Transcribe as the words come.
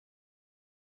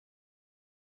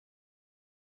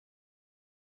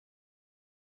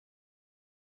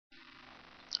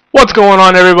What's going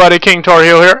on, everybody? King Tar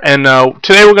Heel here, and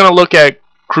today we're going to look at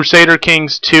Crusader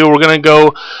Kings 2. We're going to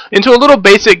go into a little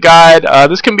basic guide.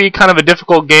 This can be kind of a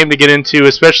difficult game to get into,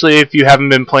 especially if you haven't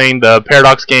been playing the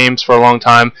Paradox games for a long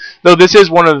time. Though this is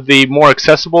one of the more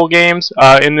accessible games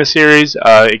in this series,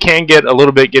 it can get a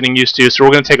little bit getting used to, so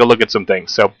we're going to take a look at some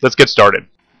things. So let's get started.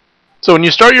 So when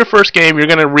you start your first game, you're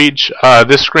going to reach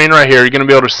this screen right here. You're going to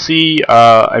be able to see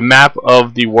a map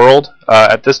of the world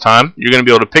at this time. You're going to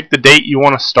be able to pick the date you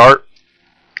want to start,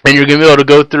 and you're going to be able to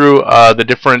go through the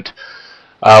different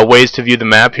ways to view the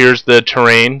map. Here's the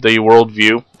terrain, the world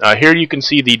view. Here you can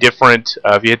see the different,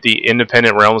 if you hit the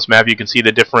Independent Realms map, you can see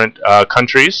the different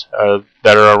countries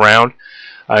that are around.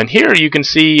 And here you can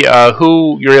see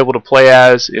who you're able to play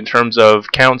as in terms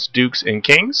of counts, dukes, and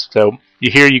kings. So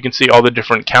here you can see all the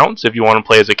different counts if you want to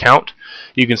play as a count.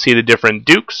 You can see the different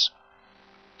dukes,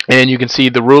 and you can see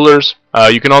the rulers.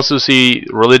 You can also see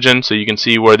religion, so you can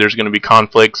see where there's going to be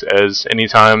conflicts, as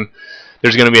anytime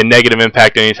there's going to be a negative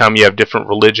impact anytime you have different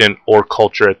religion or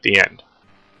culture at the end.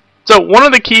 So one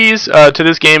of the keys to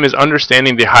this game is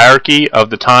understanding the hierarchy of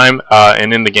the time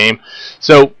and in the game.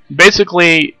 So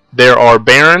basically, there are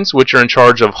barons, which are in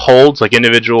charge of holds, like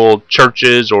individual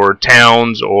churches or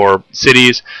towns or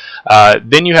cities.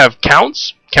 Then you have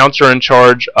counts. Counts are in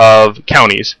charge of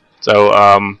counties.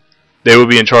 So they would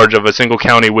be in charge of a single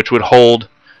county, which would hold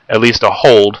at least a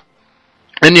hold.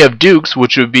 Then you have dukes,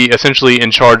 which would be essentially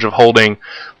in charge of holding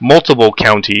multiple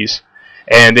counties.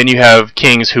 And then you have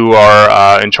kings, who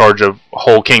are in charge of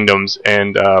whole kingdoms,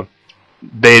 and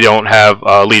they don't have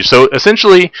liege. So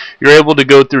essentially, you're able to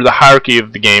go through the hierarchy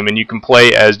of the game, and you can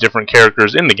play as different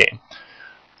characters in the game.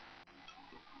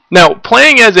 Now,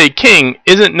 playing as a king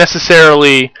isn't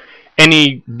necessarily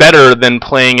any better than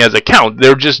playing as a count.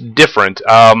 They're just different.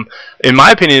 In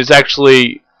my opinion, it's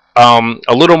actually a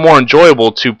little more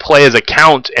enjoyable to play as a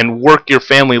count and work your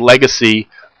family legacy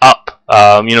up.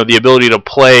 You know, the ability to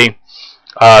play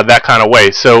that kind of way.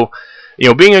 So, you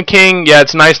know, being a king, yeah,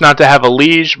 it's nice not to have a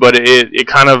liege, but it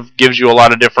kind of gives you a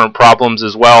lot of different problems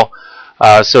as well.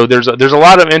 So there's a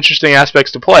lot of interesting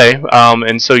aspects to play,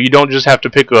 and so you don't just have to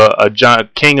pick a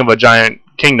giant king of a giant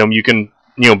kingdom. You can,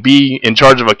 you know, be in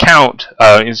charge of a count,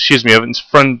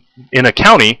 in a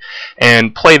county,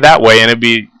 and play that way, and it'd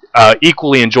be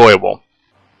equally enjoyable.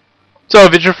 So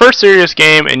if it's your first serious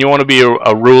game and you want to be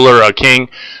a ruler, a king,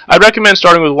 I'd recommend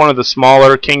starting with one of the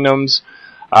smaller kingdoms.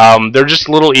 They're just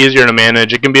a little easier to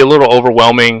manage. It can be a little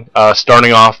overwhelming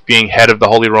starting off being head of the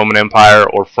Holy Roman Empire,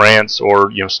 or France,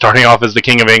 or, you know, starting off as the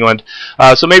King of England.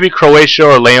 So maybe Croatia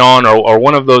or Leon, or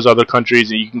one of those other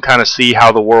countries, and you can kind of see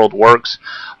how the world works.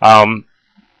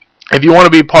 If you want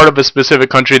to be part of a specific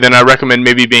country, then I recommend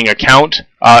maybe being a count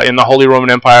in the Holy Roman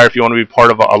Empire if you want to be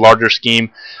part of a larger scheme.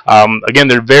 Again,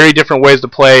 there are very different ways to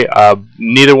play.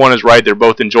 Neither one is right. They're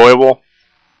both enjoyable.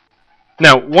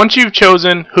 Now, once you've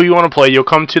chosen who you want to play, you'll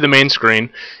come to the main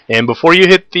screen, and before you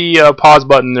hit the pause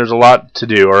button, there's a lot to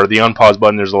do, or the unpause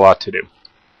button, there's a lot to do.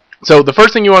 So the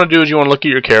first thing you want to do is you want to look at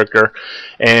your character,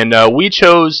 and we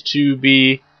chose to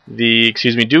be the,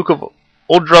 Duke of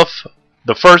Uldruf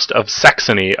the First of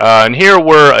Saxony, and here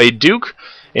we're a duke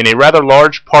in a rather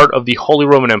large part of the Holy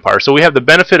Roman Empire. So we have the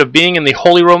benefit of being in the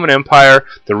Holy Roman Empire,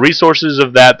 the resources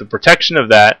of that, the protection of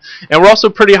that, and we're also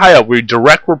pretty high up. We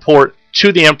direct report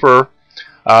to the Emperor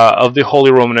of the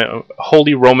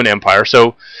Holy Roman Empire.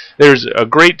 So there's a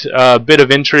great bit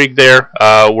of intrigue there.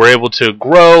 We're able to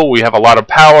grow. We have a lot of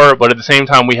power, but at the same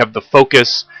time, we have the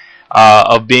focus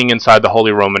of being inside the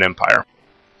Holy Roman Empire.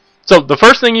 So the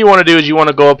first thing you want to do is you want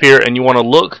to go up here and you want to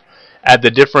look at the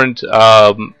different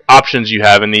options you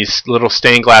have in these little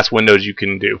stained glass windows you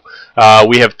can do.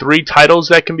 We have 3 titles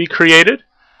that can be created.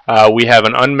 We have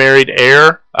an unmarried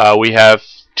heir. We have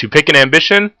to pick an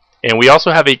ambition. And we also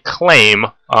have a claim,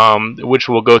 which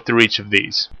will go through each of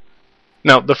these.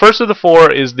 Now, the first of the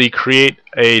 4 is the create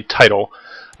a title.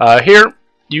 Here,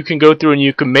 you can go through and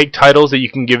you can make titles that you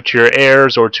can give to your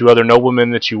heirs or to other noblemen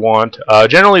that you want.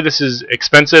 Generally, this is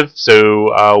expensive,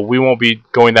 so we won't be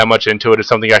going that much into it. It's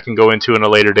something I can go into in a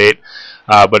later date,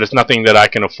 but it's nothing that I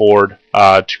can afford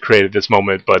to create at this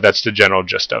moment, but that's the general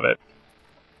gist of it.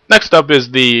 Next up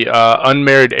is the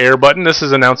unmarried heir button. This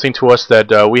is announcing to us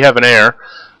that we have an heir,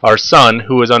 our son,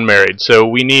 who is unmarried. So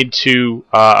we need to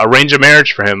arrange a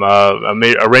marriage for him.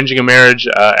 Arranging a marriage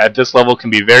at this level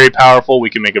can be very powerful. We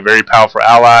can make a very powerful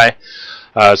ally.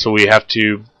 So we have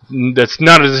to, that's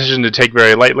not a decision to take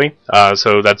very lightly.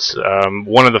 So that's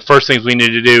one of the first things we need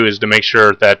to do, is to make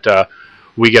sure that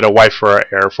we get a wife for our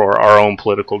heir for our own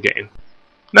political gain.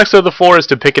 Next of the 4 is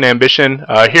to pick an ambition.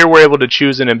 Here we're able to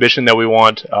choose an ambition that we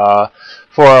want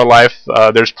for our life.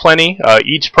 There's plenty.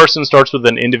 Each person starts with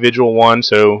an individual one,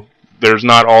 so there's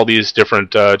not all these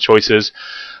different choices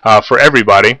for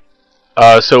everybody.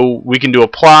 So we can do a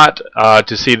plot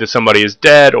to see that somebody is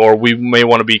dead, or we may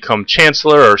want to become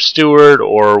chancellor or steward,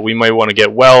 or we may want to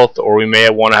get wealth, or we may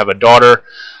want to have a daughter.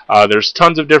 There's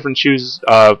tons of different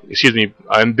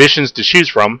ambitions to choose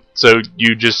from. So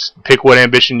you just pick what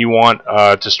ambition you want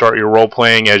to start your role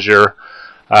playing as your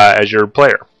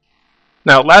player.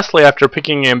 Now, lastly, after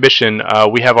picking ambition,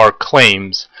 we have our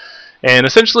claims. And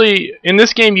essentially, in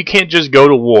this game, you can't just go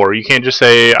to war. You can't just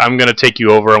say, I'm going to take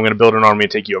you over, I'm going to build an army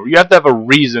and take you over. You have to have a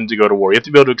reason to go to war. You have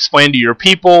to be able to explain to your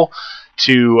people,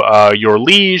 to your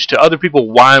liege, to other people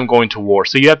why I'm going to war.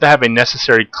 So you have to have a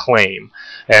necessary claim.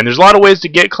 And there's a lot of ways to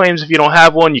get claims if you don't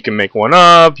have one. You can make one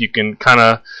up, you can kind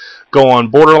of go on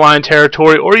borderline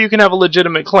territory, or you can have a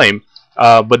legitimate claim.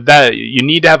 But that you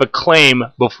need to have a claim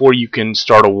before you can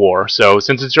start a war. So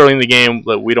since it's early in the game,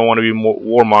 we don't want to be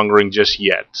warmongering just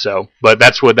yet. But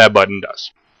that's what that button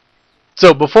does.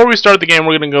 So before we start the game,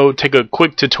 we're going to go take a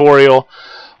quick tutorial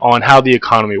on how the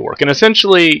economy works. And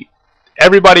essentially,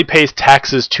 everybody pays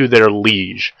taxes to their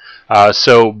liege.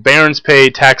 So barons pay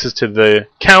taxes to the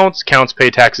counts, counts pay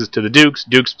taxes to the dukes,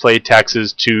 dukes pay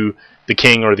taxes to the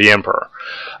king or the emperor.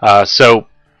 So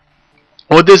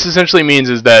what this essentially means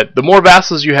is that the more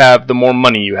vassals you have, the more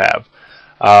money you have,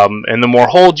 and the more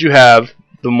holds you have,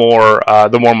 the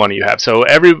more money you have. So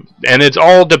and it's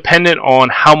all dependent on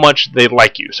how much they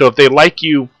like you. So if they like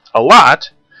you a lot,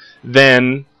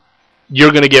 then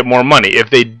you're going to get more money. If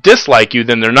they dislike you,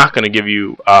 then they're not going to give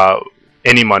you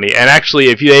any money. And actually,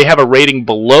 if they have a rating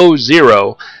below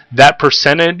 0, that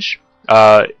percentage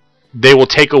they will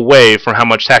take away from how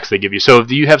much tax they give you. So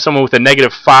if you have someone with a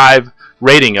 -5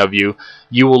 rating of you,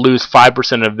 you will lose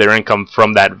 5% of their income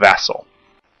from that vassal.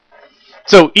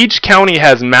 So each county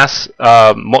has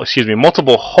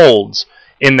multiple holds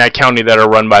in that county that are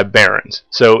run by barons.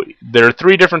 So there are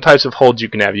 3 different types of holds you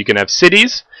can have. You can have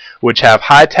cities, which have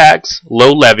high tax,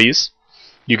 low levies.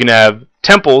 You can have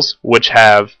temples, which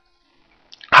have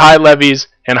high levies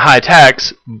and high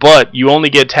tax, but you only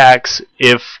get tax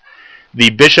if the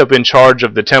bishop in charge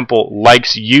of the temple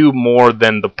likes you more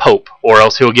than the pope, or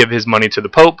else he'll give his money to the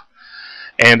pope.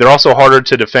 And they're also harder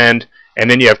to defend. And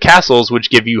then you have castles, which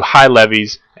give you high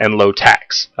levies and low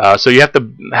tax. So you have to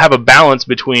have a balance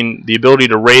between the ability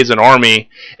to raise an army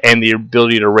and the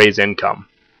ability to raise income.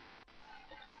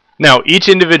 Now, each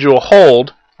individual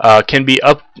hold can be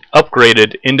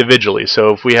upgraded individually.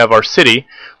 So if we have our city,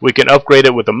 we can upgrade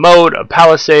it with a moat, a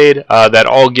palisade, that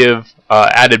all give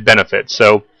added benefits.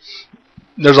 So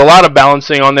there's a lot of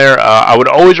balancing on there. I would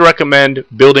always recommend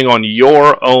building on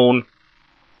your own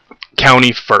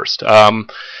county first.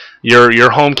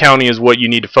 Your home county is what you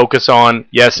need to focus on.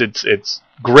 Yes, it's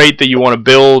great that you want to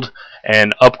build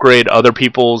and upgrade other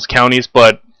people's counties,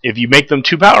 but if you make them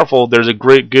too powerful, there's a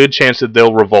good chance that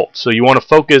they'll revolt. So you want to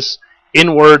focus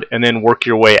inward and then work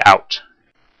your way out.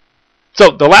 So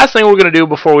the last thing we're going to do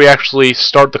before we actually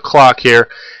start the clock here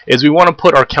is we want to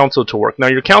put our council to work. Now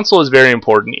your council is very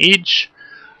important. Each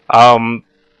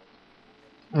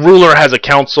ruler has a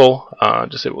council,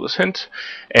 disable this hint,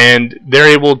 and they're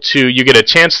able to, you get a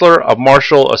chancellor, a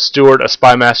marshal, a steward, a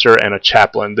spymaster, and a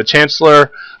chaplain. The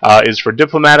chancellor is for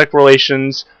diplomatic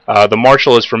relations, the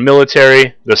marshal is for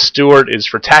military, the steward is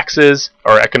for taxes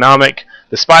or economic,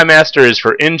 the spymaster is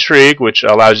for intrigue, which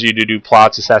allows you to do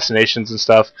plots, assassinations, and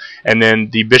stuff, and then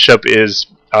the bishop is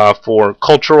for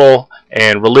cultural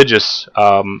and religious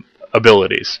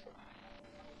abilities.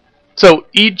 So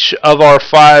each of our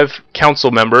 5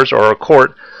 council members, or a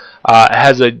court,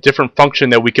 has a different function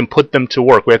that we can put them to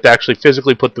work. We have to actually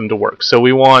physically put them to work. So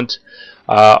we want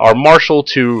our marshal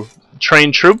to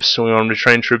train troops. So we want him to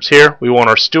train troops here. We want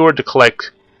our steward to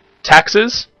collect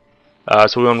taxes.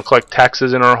 So we want to collect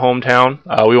taxes in our hometown.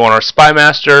 We want our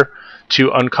spymaster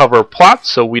to uncover plots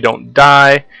so we don't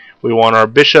die. We want our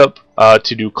bishop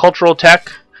to do cultural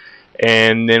tech.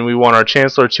 And then we want our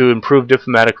chancellor to improve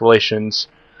diplomatic relations.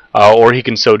 Or he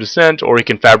can sow dissent, or he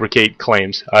can fabricate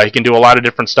claims. He can do a lot of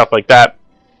different stuff like that.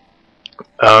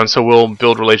 So we'll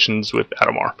build relations with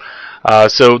Adamar.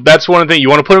 So that's one of the things. You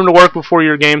want to put them to work before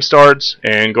your game starts,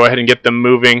 and go ahead and get them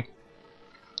moving.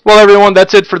 Well, everyone,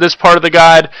 that's it for this part of the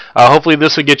guide. Hopefully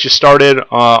this will get you started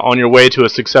on your way to a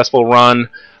successful run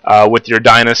with your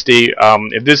dynasty.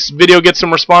 If this video gets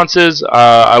some responses,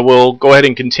 I will go ahead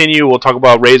and continue. We'll talk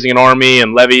about raising an army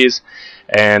and levies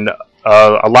and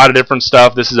a lot of different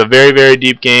stuff. This is a very, very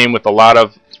deep game with a lot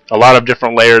of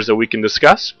different layers that we can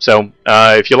discuss. So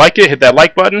if you like it, hit that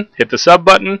like button, hit the sub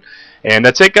button, and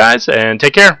that's it, guys, and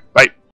take care. Bye.